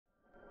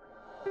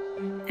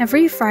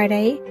Every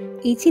Friday,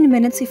 18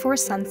 minutes before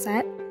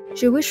sunset,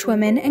 Jewish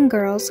women and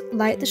girls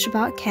light the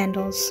Shabbat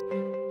candles.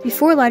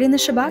 Before lighting the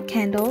Shabbat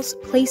candles,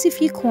 place a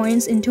few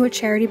coins into a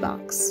charity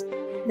box.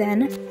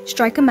 Then,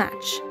 strike a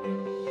match.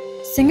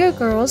 Single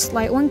girls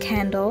light one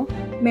candle,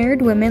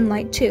 married women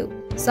light two.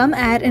 Some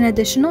add an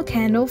additional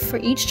candle for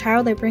each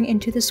child they bring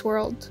into this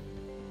world.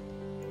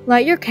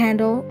 Light your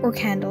candle or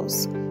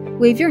candles.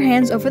 Wave your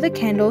hands over the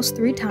candles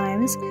 3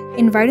 times,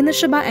 inviting the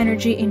Shabbat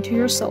energy into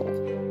your soul.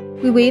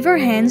 We wave our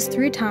hands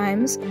 3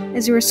 times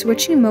as we are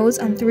switching modes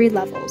on 3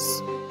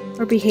 levels.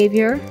 Our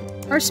behavior,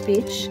 our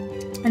speech,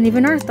 and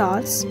even our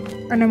thoughts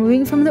are now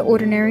moving from the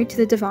ordinary to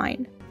the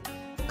divine.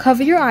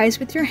 Cover your eyes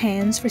with your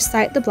hands,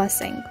 recite the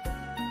blessing.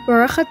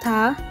 Baruch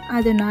atah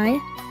Adonai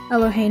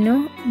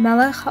Eloheinu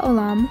melech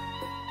haolam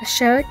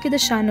asher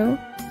kiddushanu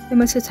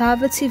b'mitzvotav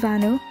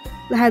v'tzivanu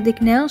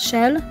lahadliknel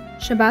shel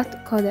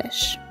Shabbat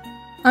Kodesh.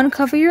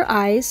 Uncover your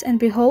eyes and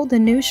behold the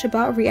new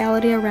Shabbat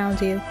reality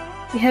around you.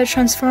 We have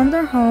transformed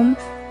our home,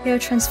 we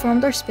have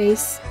transformed our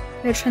space,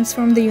 we have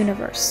transformed the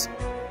universe.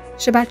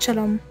 Shabbat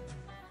Shalom.